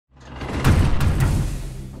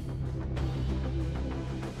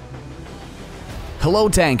Hello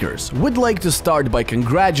tankers, we'd like to start by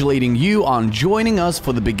congratulating you on joining us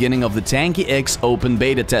for the beginning of the Tanki X open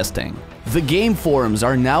beta testing. The game forums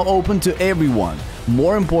are now open to everyone.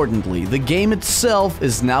 More importantly, the game itself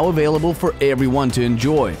is now available for everyone to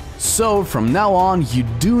enjoy. So from now on, you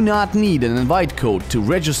do not need an invite code to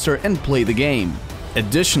register and play the game.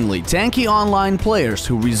 Additionally, Tanki Online players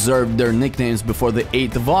who reserved their nicknames before the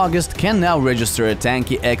 8th of August can now register a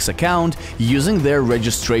Tanki X account using their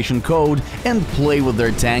registration code and play with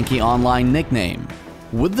their Tanki Online nickname.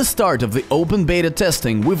 With the start of the open beta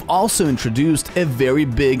testing, we've also introduced a very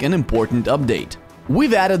big and important update.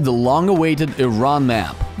 We've added the long-awaited Iran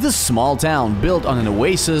map. This small town, built on an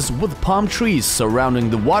oasis with palm trees surrounding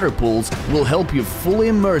the water pools, will help you fully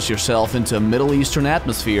immerse yourself into a Middle Eastern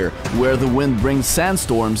atmosphere where the wind brings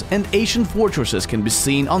sandstorms and ancient fortresses can be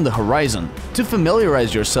seen on the horizon. To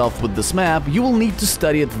familiarize yourself with this map, you will need to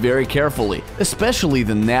study it very carefully, especially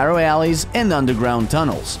the narrow alleys and underground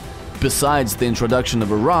tunnels. Besides the introduction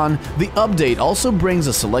of Iran, the update also brings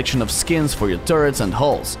a selection of skins for your turrets and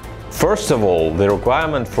hulls. First of all, the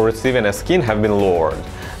requirement for receiving a skin have been lowered.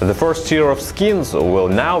 The first tier of skins will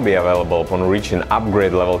now be available upon reaching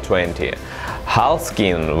upgrade level 20. Hull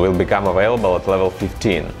skin will become available at level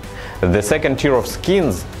 15. The second tier of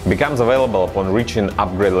skins becomes available upon reaching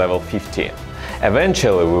upgrade level 50.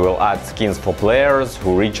 Eventually, we will add skins for players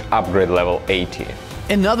who reach upgrade level 80.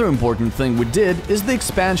 Another important thing we did is the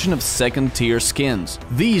expansion of second tier skins.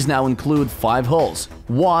 These now include 5 hulls: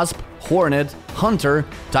 Wasp, Hornet, Hunter,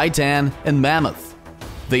 Titan, and Mammoth.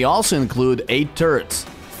 They also include 8 turrets: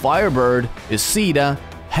 Firebird, Isida,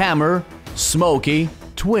 Hammer, Smokey,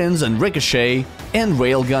 Twins and Ricochet, and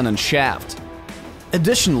Railgun and Shaft.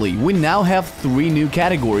 Additionally, we now have 3 new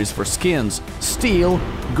categories for skins: Steel,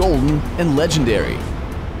 Golden, and Legendary.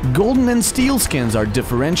 Golden and Steel skins are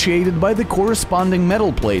differentiated by the corresponding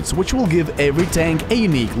metal plates, which will give every tank a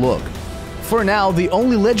unique look. For now, the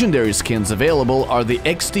only legendary skins available are the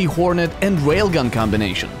XT Hornet and Railgun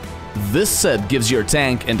combination. This set gives your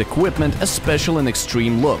tank and equipment a special and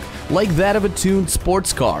extreme look, like that of a tuned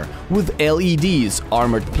sports car, with LEDs,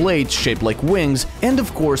 armored plates shaped like wings, and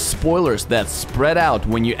of course spoilers that spread out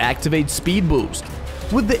when you activate Speed Boost.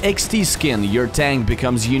 With the XT skin, your tank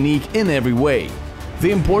becomes unique in every way.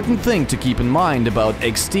 The important thing to keep in mind about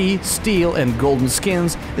XT, Steel and Golden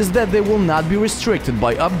skins is that they will not be restricted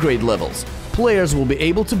by upgrade levels. Players will be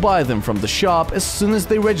able to buy them from the shop as soon as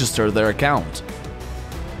they register their account.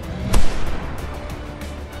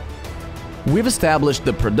 We've established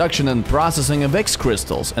the production and processing of X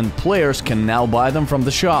crystals, and players can now buy them from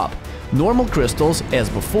the shop. Normal crystals, as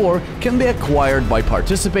before, can be acquired by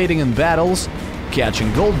participating in battles,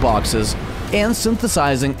 catching gold boxes, and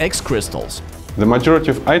synthesizing X crystals. The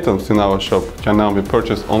majority of items in our shop can now be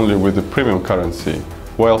purchased only with the premium currency,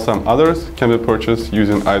 while some others can be purchased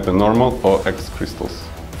using either normal or X crystals.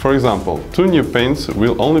 For example, 2 new paints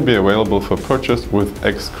will only be available for purchase with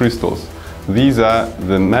X crystals. These are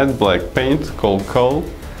the matte black paint called Coal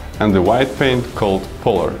and the white paint called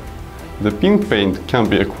Polar. The pink paint can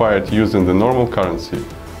be acquired using the normal currency,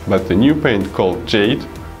 but the new paint called Jade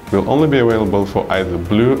will only be available for either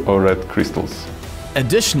blue or red crystals.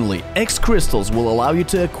 Additionally, X crystals will allow you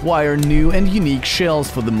to acquire new and unique shells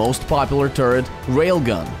for the most popular turret,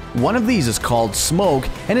 Railgun. One of these is called Smoke,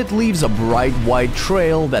 and it leaves a bright white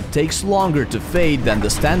trail that takes longer to fade than the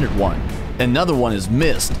standard one. Another one is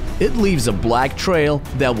Mist. It leaves a black trail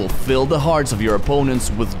that will fill the hearts of your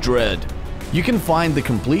opponents with dread. You can find the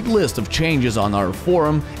complete list of changes on our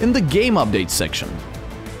forum in the Game Updates section.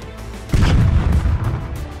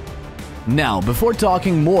 Now, before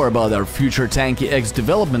talking more about our future Tanki X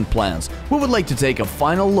development plans, we would like to take a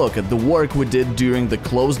final look at the work we did during the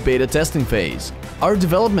closed beta testing phase. Our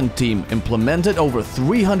development team implemented over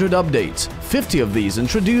 300 updates. 50 of these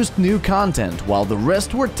introduced new content, while the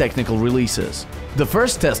rest were technical releases. The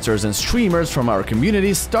first testers and streamers from our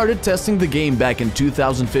community started testing the game back in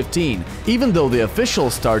 2015, even though the official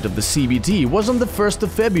start of the CBT was on the 1st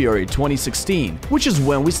of February 2016, which is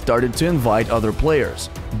when we started to invite other players.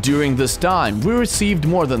 During this time, we received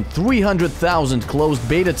more than 300,000 closed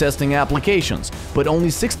beta testing applications, but only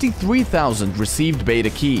 63,000 received beta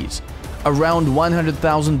keys. Around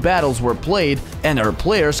 100,000 battles were played, and our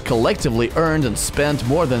players collectively earned and spent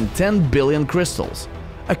more than 10 billion crystals.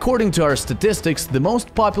 According to our statistics, the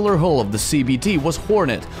most popular hull of the CBT was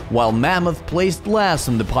Hornet, while Mammoth placed last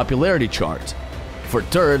on the popularity chart. For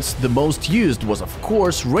turrets, the most used was of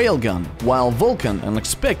course Railgun, while Vulcan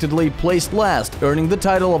unexpectedly placed last, earning the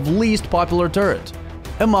title of least popular turret.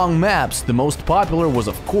 Among maps, the most popular was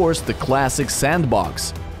of course the classic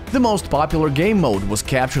Sandbox. The most popular game mode was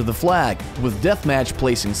Capture the Flag, with Deathmatch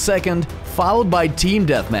placing second, followed by Team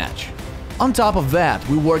Deathmatch. On top of that,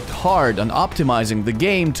 we worked hard on optimizing the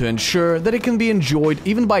game to ensure that it can be enjoyed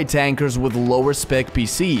even by tankers with lower spec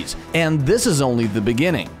PCs, and this is only the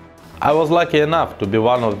beginning. I was lucky enough to be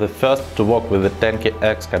one of the first to work with the Tanki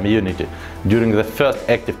X community during the first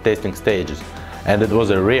active testing stages, and it was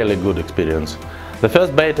a really good experience. The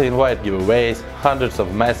first beta invite giveaways, hundreds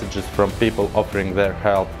of messages from people offering their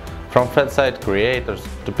help, from fansite creators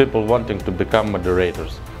to people wanting to become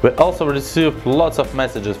moderators. We also received lots of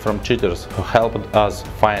messages from cheaters who helped us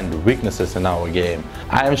find weaknesses in our game.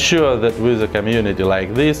 I am sure that with a community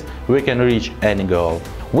like this, we can reach any goal.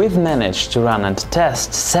 We've managed to run and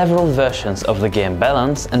test several versions of the game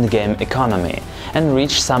balance and game economy and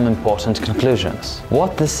reach some important conclusions.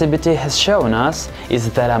 What the CBT has shown us is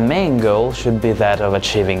that our main goal should be that of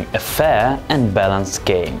achieving a fair and balanced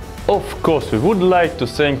game. Of course, we would like to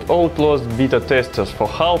thank all closed beta testers for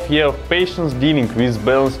half year of patience dealing with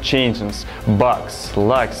balance changes, bugs,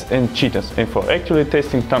 lags and cheaters, and for actually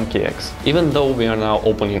testing Tanki X. Even though we are now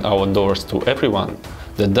opening our doors to everyone,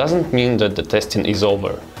 that doesn't mean that the testing is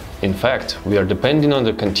over. In fact, we are depending on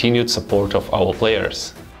the continued support of our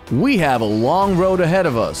players. We have a long road ahead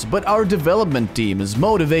of us, but our development team is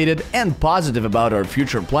motivated and positive about our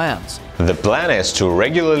future plans. The plan is to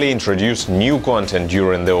regularly introduce new content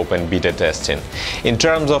during the open beta testing. In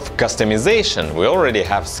terms of customization, we already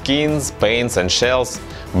have skins, paints and shells,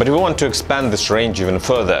 but we want to expand this range even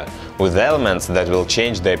further, with elements that will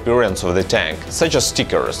change the appearance of the tank, such as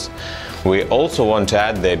stickers. We also want to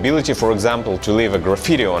add the ability, for example, to leave a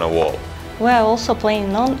graffiti on a wall. We are also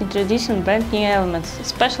planning on introducing brand new elements,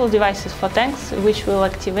 special devices for tanks, which will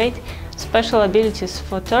activate special abilities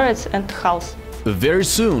for turrets and hulls. Very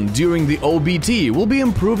soon, during the OBT, we'll be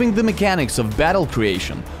improving the mechanics of battle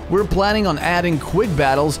creation. We're planning on adding quick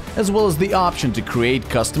battles as well as the option to create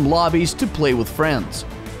custom lobbies to play with friends.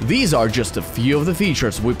 These are just a few of the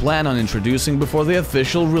features we plan on introducing before the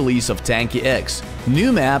official release of Tanki X.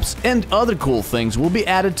 New maps and other cool things will be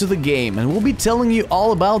added to the game, and we'll be telling you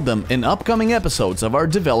all about them in upcoming episodes of our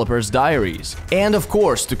Developers Diaries. And of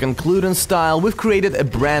course, to conclude in style, we've created a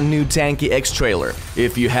brand new Tanki X trailer.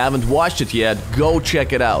 If you haven't watched it yet, go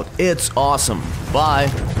check it out. It's awesome. Bye!